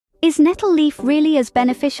Is nettle leaf really as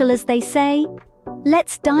beneficial as they say?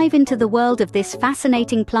 Let's dive into the world of this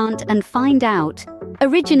fascinating plant and find out.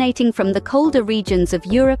 Originating from the colder regions of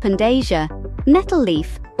Europe and Asia, nettle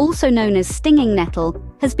leaf, also known as stinging nettle,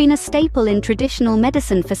 has been a staple in traditional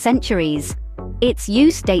medicine for centuries. Its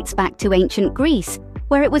use dates back to ancient Greece,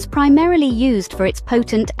 where it was primarily used for its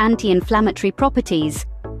potent anti-inflammatory properties.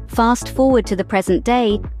 Fast forward to the present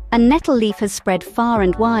day, and nettle leaf has spread far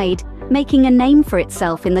and wide, making a name for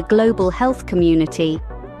itself in the global health community.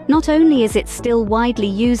 Not only is it still widely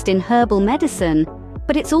used in herbal medicine,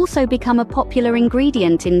 but it's also become a popular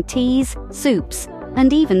ingredient in teas, soups,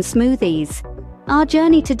 and even smoothies. Our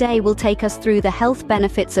journey today will take us through the health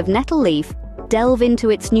benefits of nettle leaf, delve into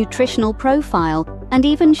its nutritional profile, and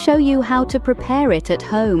even show you how to prepare it at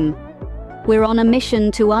home. We're on a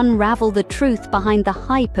mission to unravel the truth behind the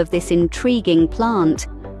hype of this intriguing plant.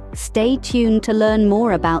 Stay tuned to learn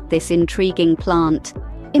more about this intriguing plant.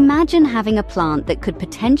 Imagine having a plant that could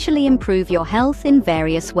potentially improve your health in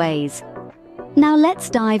various ways. Now let's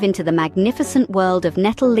dive into the magnificent world of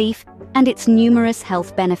nettle leaf and its numerous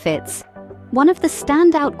health benefits. One of the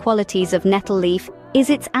standout qualities of nettle leaf is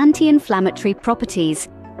its anti-inflammatory properties.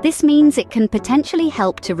 This means it can potentially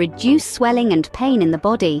help to reduce swelling and pain in the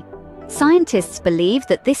body. Scientists believe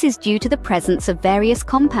that this is due to the presence of various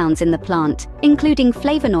compounds in the plant, including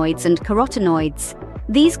flavonoids and carotenoids.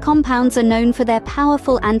 These compounds are known for their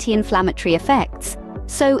powerful anti-inflammatory effects.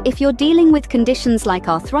 So if you're dealing with conditions like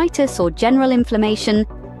arthritis or general inflammation,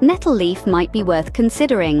 nettle leaf might be worth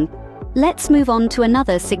considering. Let's move on to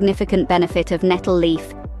another significant benefit of nettle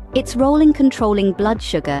leaf: its role in controlling blood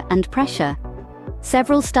sugar and pressure.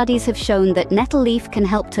 Several studies have shown that nettle leaf can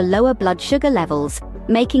help to lower blood sugar levels,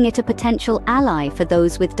 making it a potential ally for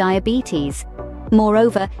those with diabetes.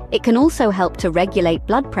 Moreover, it can also help to regulate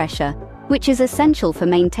blood pressure, which is essential for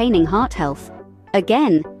maintaining heart health.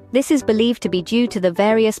 Again, this is believed to be due to the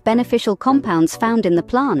various beneficial compounds found in the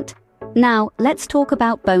plant. Now, let's talk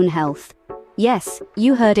about bone health. Yes,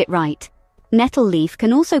 you heard it right. Nettle leaf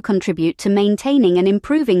can also contribute to maintaining and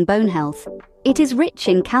improving bone health. It is rich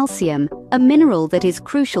in calcium, a mineral that is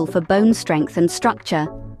crucial for bone strength and structure.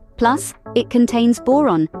 Plus, it contains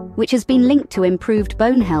boron, which has been linked to improved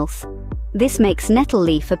bone health. This makes nettle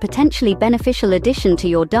leaf a potentially beneficial addition to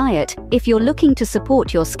your diet if you're looking to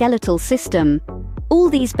support your skeletal system. All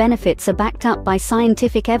these benefits are backed up by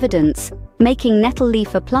scientific evidence, making nettle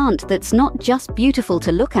leaf a plant that's not just beautiful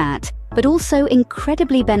to look at, but also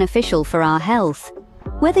incredibly beneficial for our health.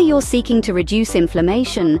 Whether you're seeking to reduce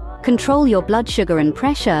inflammation, control your blood sugar and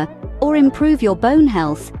pressure, or improve your bone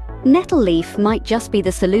health, nettle leaf might just be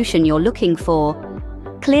the solution you're looking for.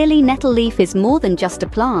 Clearly, nettle leaf is more than just a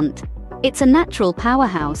plant. It's a natural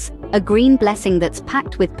powerhouse, a green blessing that's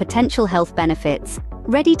packed with potential health benefits,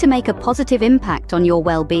 ready to make a positive impact on your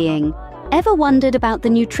well-being. Ever wondered about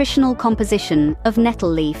the nutritional composition of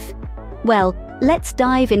nettle leaf? Well, let's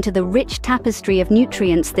dive into the rich tapestry of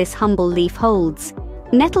nutrients this humble leaf holds.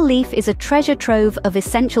 Nettle leaf is a treasure trove of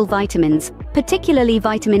essential vitamins, particularly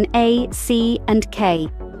vitamin A, C, and K.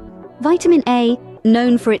 Vitamin A,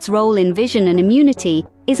 known for its role in vision and immunity,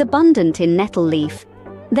 is abundant in nettle leaf.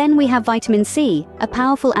 Then we have vitamin C, a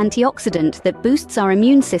powerful antioxidant that boosts our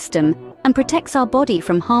immune system and protects our body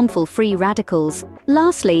from harmful free radicals.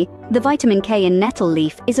 Lastly, the vitamin K in nettle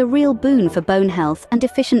leaf is a real boon for bone health and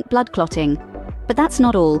efficient blood clotting. But that's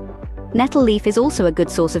not all. Nettle leaf is also a good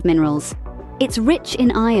source of minerals. It's rich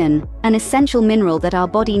in iron, an essential mineral that our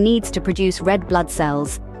body needs to produce red blood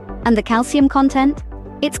cells. And the calcium content?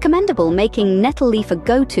 It's commendable, making nettle leaf a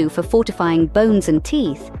go-to for fortifying bones and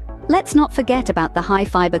teeth. Let's not forget about the high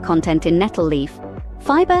fiber content in nettle leaf.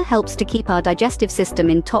 Fiber helps to keep our digestive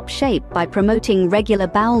system in top shape by promoting regular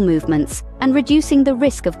bowel movements and reducing the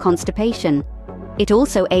risk of constipation. It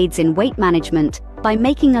also aids in weight management by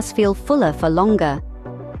making us feel fuller for longer.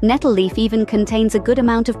 Nettle leaf even contains a good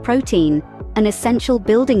amount of protein, an essential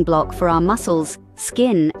building block for our muscles,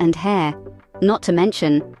 skin, and hair. Not to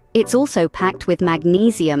mention, it's also packed with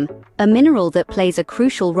magnesium, a mineral that plays a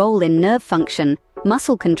crucial role in nerve function,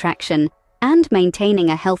 muscle contraction, and maintaining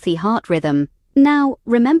a healthy heart rhythm. Now,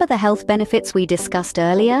 remember the health benefits we discussed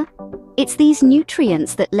earlier? It's these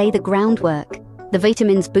nutrients that lay the groundwork. The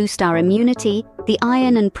vitamins boost our immunity, the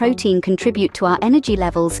iron and protein contribute to our energy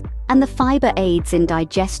levels, and the fiber aids in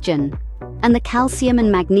digestion. And the calcium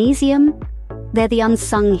and magnesium? They're the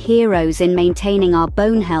unsung heroes in maintaining our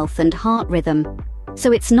bone health and heart rhythm.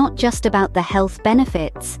 So it's not just about the health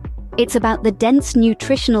benefits. It's about the dense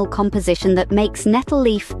nutritional composition that makes nettle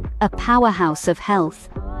leaf a powerhouse of health.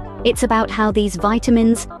 It's about how these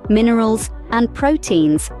vitamins, minerals, and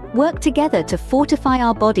proteins work together to fortify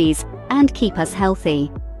our bodies and keep us healthy.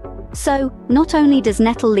 So, not only does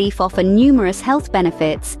nettle leaf offer numerous health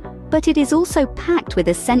benefits, but it is also packed with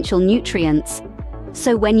essential nutrients.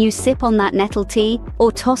 So when you sip on that nettle tea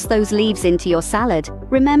or toss those leaves into your salad,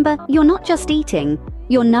 remember, you're not just eating,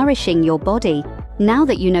 you're nourishing your body. Now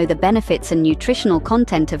that you know the benefits and nutritional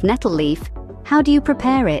content of nettle leaf, how do you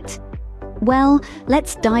prepare it? Well,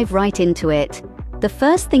 let's dive right into it. The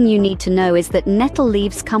first thing you need to know is that nettle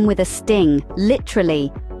leaves come with a sting,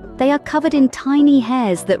 literally. They are covered in tiny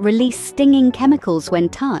hairs that release stinging chemicals when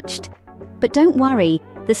touched. But don't worry,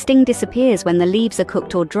 the sting disappears when the leaves are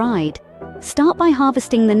cooked or dried. Start by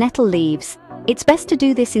harvesting the nettle leaves. It's best to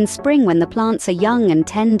do this in spring when the plants are young and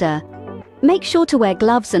tender. Make sure to wear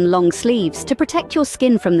gloves and long sleeves to protect your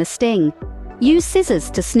skin from the sting. Use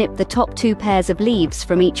scissors to snip the top 2 pairs of leaves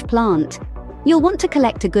from each plant. You'll want to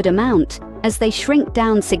collect a good amount, as they shrink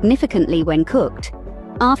down significantly when cooked.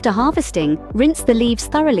 After harvesting, rinse the leaves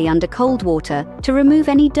thoroughly under cold water to remove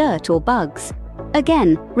any dirt or bugs.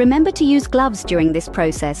 Again, remember to use gloves during this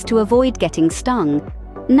process to avoid getting stung.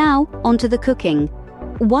 Now, onto the cooking.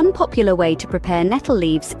 One popular way to prepare nettle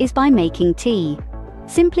leaves is by making tea.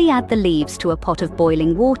 Simply add the leaves to a pot of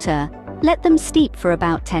boiling water. Let them steep for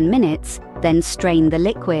about 10 minutes, then strain the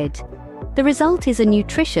liquid. The result is a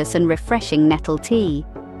nutritious and refreshing nettle tea.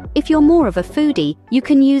 If you're more of a foodie, you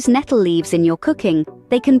can use nettle leaves in your cooking.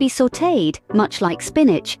 They can be sautéed, much like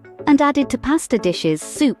spinach, and added to pasta dishes,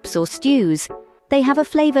 soups, or stews. They have a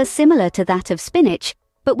flavor similar to that of spinach,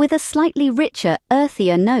 but with a slightly richer,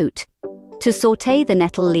 earthier note. To sauté the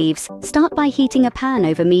nettle leaves, start by heating a pan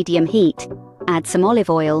over medium heat. Add some olive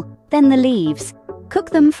oil, then the leaves. Cook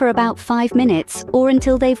them for about 5 minutes or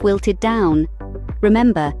until they've wilted down.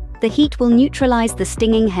 Remember, the heat will neutralize the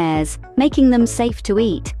stinging hairs, making them safe to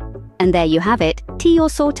eat. And there you have it, tea or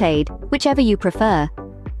sautéed, whichever you prefer.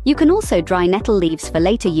 You can also dry nettle leaves for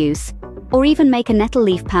later use, or even make a nettle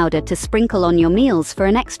leaf powder to sprinkle on your meals for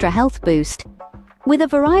an extra health boost. With a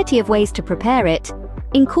variety of ways to prepare it,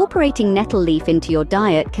 incorporating nettle leaf into your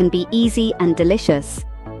diet can be easy and delicious.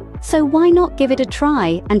 So why not give it a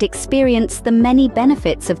try and experience the many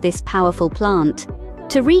benefits of this powerful plant?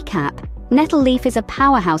 To recap, nettle leaf is a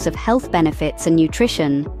powerhouse of health benefits and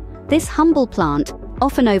nutrition. This humble plant,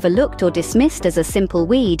 often overlooked or dismissed as a simple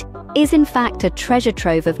weed, is in fact a treasure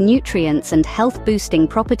trove of nutrients and health-boosting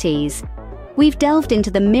properties. We've delved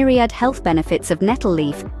into the myriad health benefits of nettle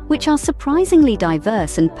leaf, which are surprisingly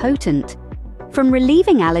diverse and potent. From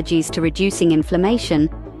relieving allergies to reducing inflammation,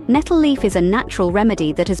 nettle leaf is a natural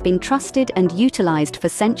remedy that has been trusted and utilized for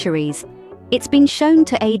centuries. It's been shown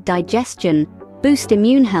to aid digestion, boost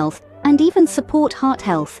immune health, and even support heart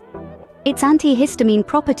health. Its antihistamine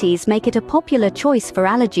properties make it a popular choice for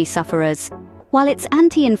allergy sufferers, while its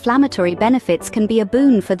anti-inflammatory benefits can be a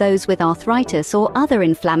boon for those with arthritis or other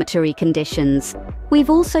inflammatory conditions. We've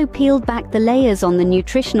also peeled back the layers on the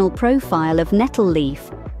nutritional profile of nettle leaf,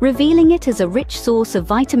 revealing it as a rich source of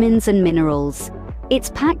vitamins and minerals.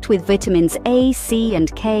 It's packed with vitamins A, C,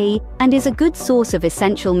 and K, and is a good source of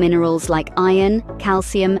essential minerals like iron,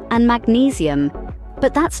 calcium, and magnesium.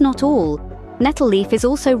 But that's not all. Nettle leaf is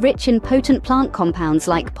also rich in potent plant compounds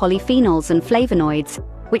like polyphenols and flavonoids,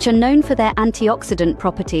 which are known for their antioxidant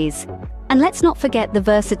properties. And let's not forget the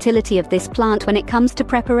versatility of this plant when it comes to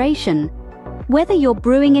preparation. Whether you're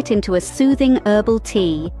brewing it into a soothing herbal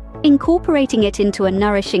tea, incorporating it into a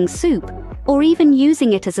nourishing soup, or even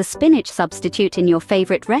using it as a spinach substitute in your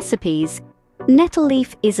favorite recipes, nettle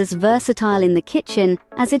leaf is as versatile in the kitchen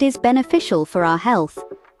as it is beneficial for our health.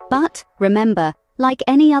 But remember, like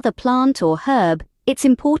any other plant or herb, it's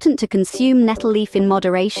important to consume nettle leaf in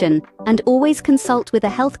moderation and always consult with a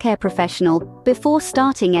healthcare professional before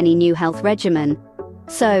starting any new health regimen.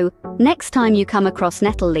 So, next time you come across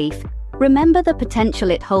nettle leaf, remember the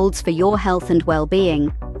potential it holds for your health and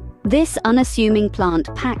well-being. This unassuming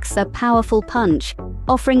plant packs a powerful punch,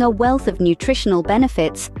 offering a wealth of nutritional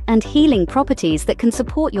benefits and healing properties that can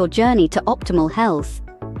support your journey to optimal health.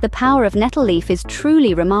 The power of nettle leaf is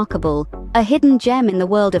truly remarkable, a hidden gem in the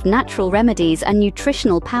world of natural remedies and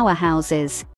nutritional powerhouses.